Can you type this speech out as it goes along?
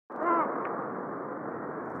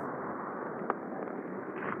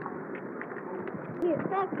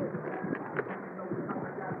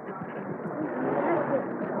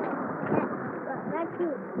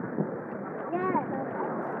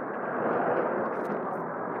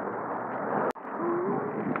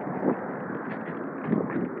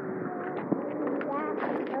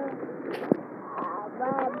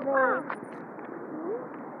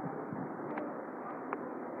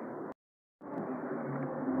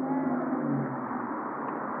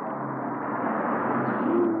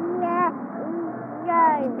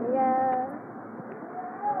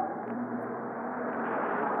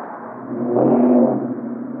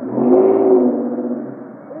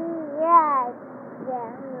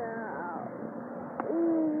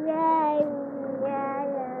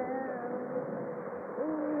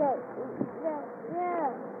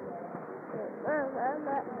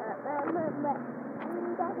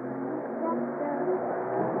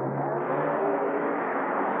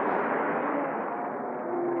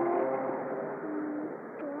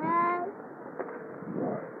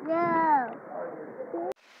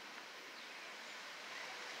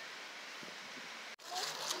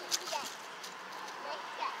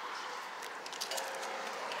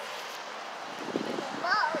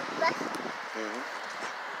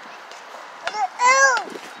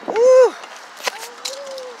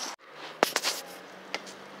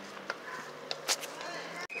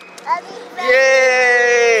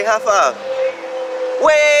Yay! High five.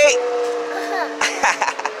 Wait!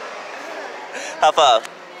 High five.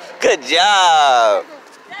 Good job.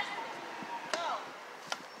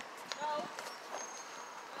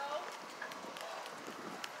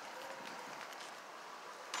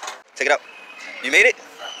 Take it out. You made it?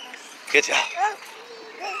 Good job.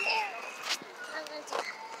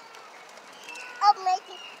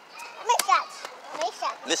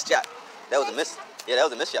 Miss shot. That was a miss. Yeah, that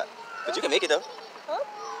was a miss shot. But you can make it though.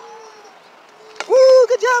 Woo!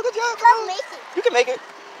 Good job. Good job. You can make it.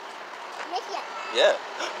 Yeah.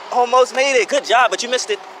 Almost made it. Good job, but you missed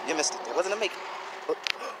it. You missed it. It wasn't a make.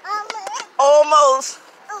 Almost.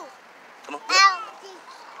 Come on.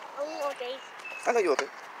 I know you're okay.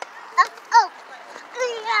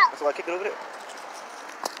 That's why I kicked it over there.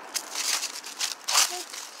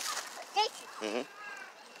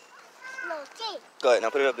 Go ahead, now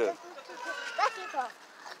put it up there.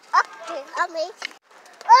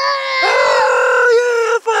 Oh,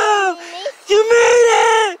 yeah, Bob! You made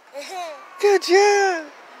it! Good job!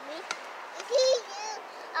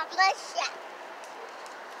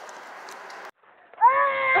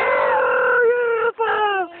 Oh, yeah,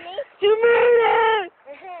 Bob! You made it!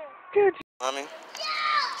 Good job! Mommy,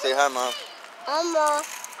 say hi, Mom. Mama.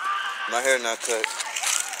 My hair not cut.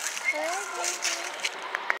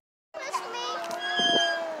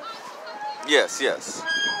 Yes, yes.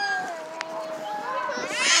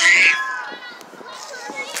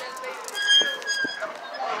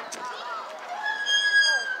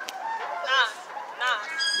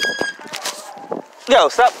 Yo,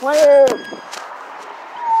 stop playing.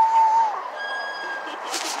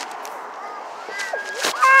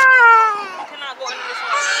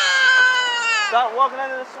 Stop walking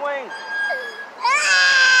under the swing.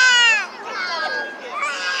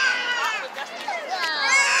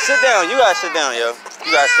 Sit down. You gotta sit down, yo.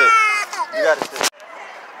 You gotta sit. You gotta sit.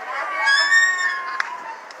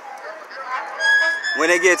 When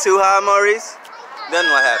it gets too high, Maurice, then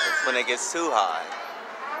what happens when it gets too high?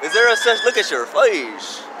 Is there a such look at your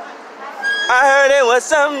face? I heard it was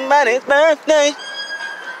somebody's birthday.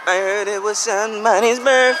 I heard it was somebody's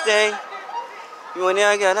birthday. When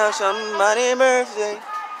you got up somebody's birthday.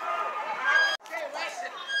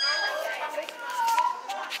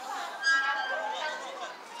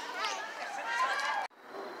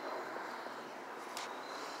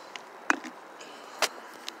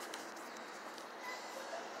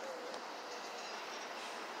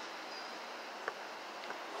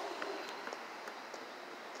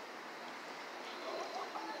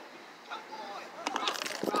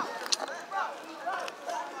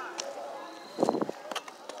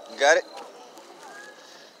 Got it?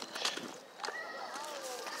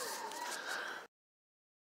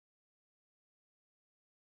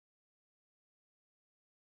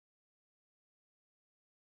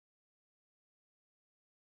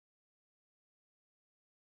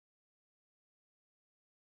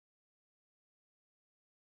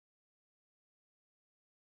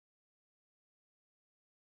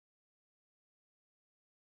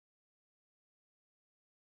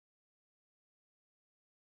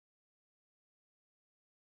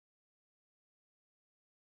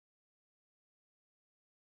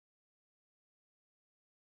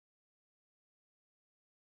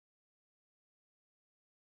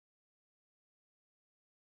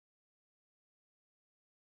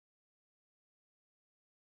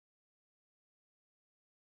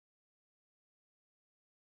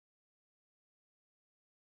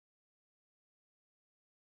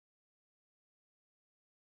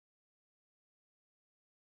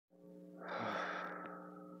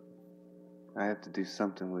 I have to do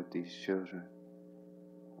something with these children.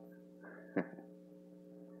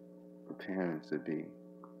 The parents to be.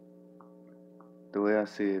 The way I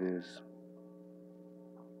see it is,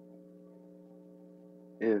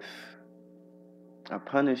 if I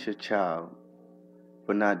punish a child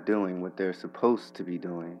for not doing what they're supposed to be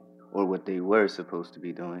doing, or what they were supposed to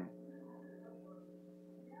be doing,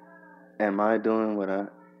 am I doing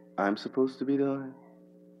what I'm supposed to be doing?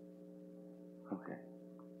 Okay.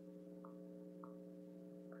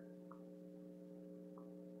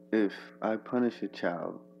 If I punish a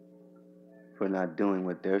child for not doing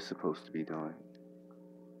what they're supposed to be doing,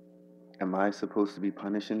 am I supposed to be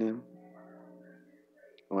punishing them?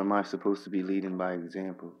 Or am I supposed to be leading by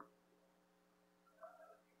example?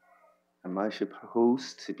 Am I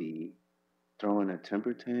supposed to be throwing a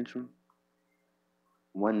temper tantrum?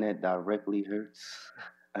 One that directly hurts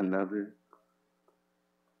another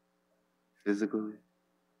physically?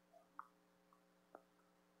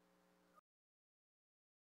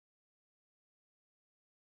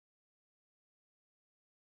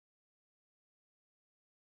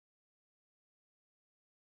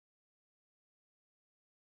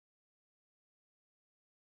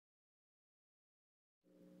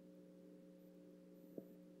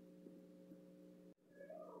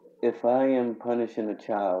 If I am punishing a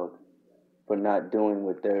child for not doing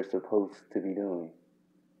what they're supposed to be doing,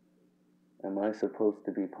 am I supposed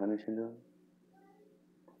to be punishing them?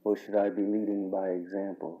 Or should I be leading by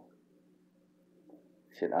example?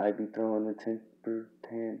 Should I be throwing a temper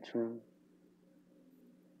tantrum?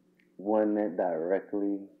 One that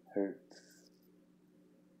directly hurts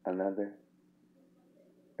another,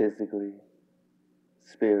 physically,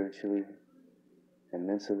 spiritually, and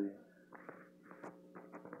mentally?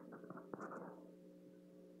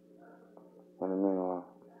 Fundamental.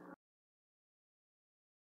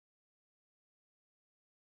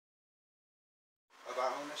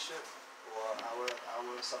 About ownership or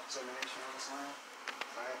our self-determination on this land,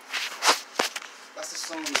 right? Let's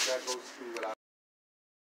assume that goes through without